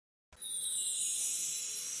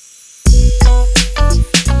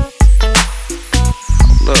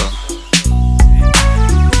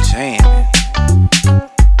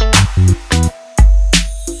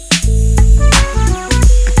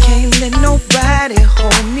nobody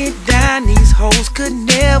hold me down. These hoes could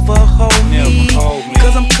never hold me.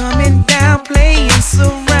 Cause I'm coming down, playing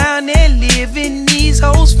surround and living these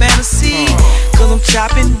hoes' fantasy. Cause I'm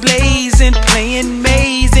chopping, blazing, playing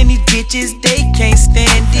maze, and these bitches, they can't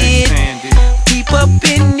stand it. Keep up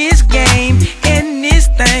in this game, and this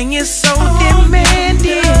thing is so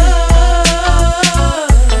demanding.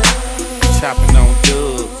 Chopping on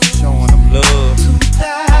dubs, showing them love.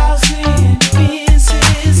 2,000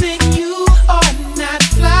 Benzes and you are not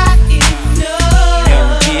fly enough.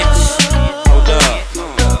 Young bitch,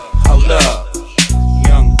 hold up,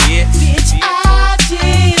 young bitch. Bitch, I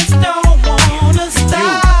just don't wanna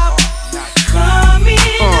stop coming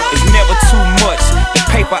up. It's never too much, the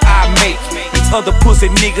paper I make. These other pussy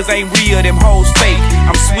niggas ain't real, them hoes fake.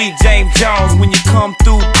 I'm Sweet James Jones when you come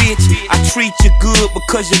through, bitch. I treat you good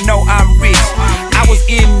because you know I'm rich. I was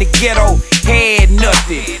in the ghetto, had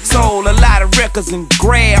nothing, sold a lot of records and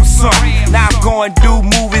grabbed some. Now I'm going to do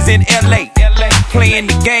movies in LA, playing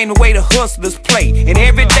the game the way the hustlers play. And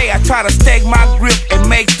every day I try to stack my grip and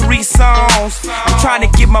make 3 songs. I'm trying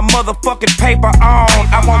to get my motherfucking paper on.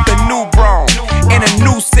 I want the new Bron and a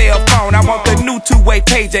new cell phone. I want the new 2-way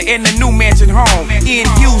pager and the new mansion home in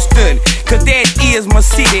Houston, cause that is my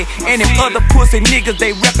city. And them other pussy niggas,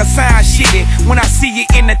 they record sign shitty. When I see you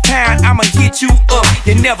in the town, I'ma hit you up.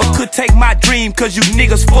 You never could take my dream cause you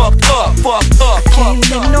niggas fucked up. Can't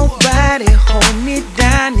let nobody hold me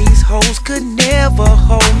down. These hoes could never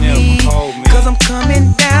hold me. Cause I'm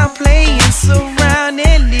coming down, playing surround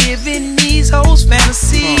and living these hoes'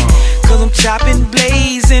 fantasy. Cause I'm chopping,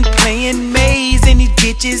 blazing, playing maze, and these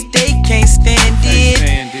bitches, they can't stand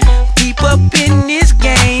it. Keep up in this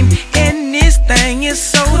game, and this thing is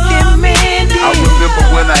so demanding. I remember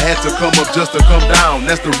when I had to come up just to come down.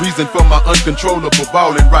 That's the reason for my uncontrollable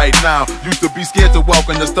ballin' right now. Used to be scared to walk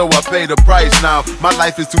in the store, I pay the price now. My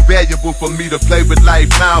life is too valuable for me to play with life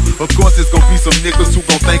now. Of course it's gonna be some niggas who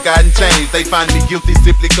gon' think I done changed. They find me guilty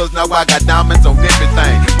simply cause now I got diamonds on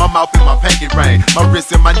everything. My mouth in my pinky ring, my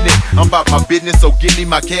wrist in my neck. I'm about my business, so give me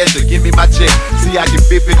my cash or give me my check. See, I can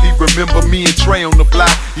vividly remember me and Trey on the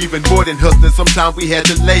block. Even more than hustling, sometimes we had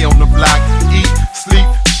to lay on the block. Eat, sleep,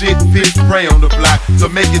 shit, piss, pray on the block. To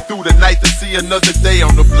make it through the night to see another day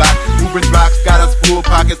on the block. Moving rocks, got us full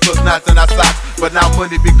pockets plus knots in our socks. But now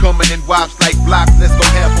money be coming in wops like blocks. Let's go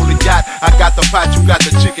half on the yacht. I got the pot, you got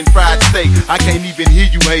the chicken fried steak. I can't even hear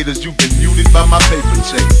you haters, you've been muted by my paper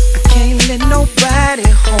check. I can't let nobody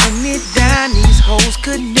hold me down. These hoes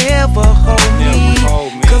could never hold me.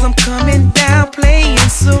 Cause I'm coming down, playing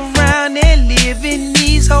surround and living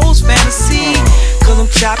these hoes' fantasy. Cause I'm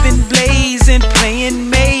chopping, blazing, playing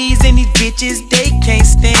maze, and these bitches, they can't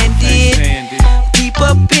stand it. Keep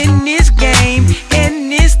up in this game,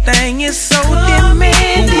 and this thing is so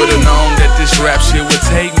demanding. Who would've known that this rap shit would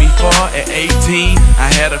take me far? At 18, I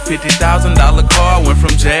had a $50,000 car. Went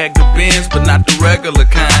from Jag to Benz, but not the regular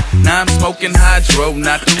kind. Now I'm smoking hydro,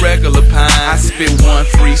 not the regular pine. I spit one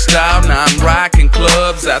freestyle, now I'm rocking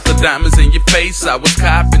clubs. After diamonds in your face, I was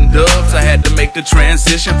copping dubs. I had to make the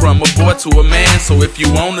transition from a boy to a man. So if you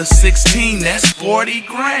own a 16, that's 40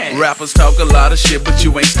 grand. Rappers talk a lot of shit, but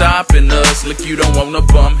you ain't stopping us. Look, you don't wanna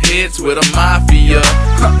bump heads with a mafia.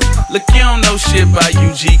 Look, you don't know shit by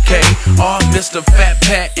UGK or Mr. Fat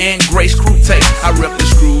Pat and Grace Crew tape. I rep the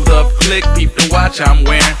screwed up click, peep the watch I'm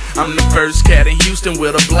wearing. I'm the first cat in Houston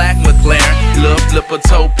with a black McLaren. Love flipper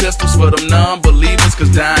toe pistols for them non-believers. Cause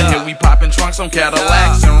down here we popping trunks on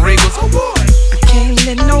Cadillacs and Regals. Oh boy, I can't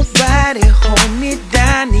let nobody hold me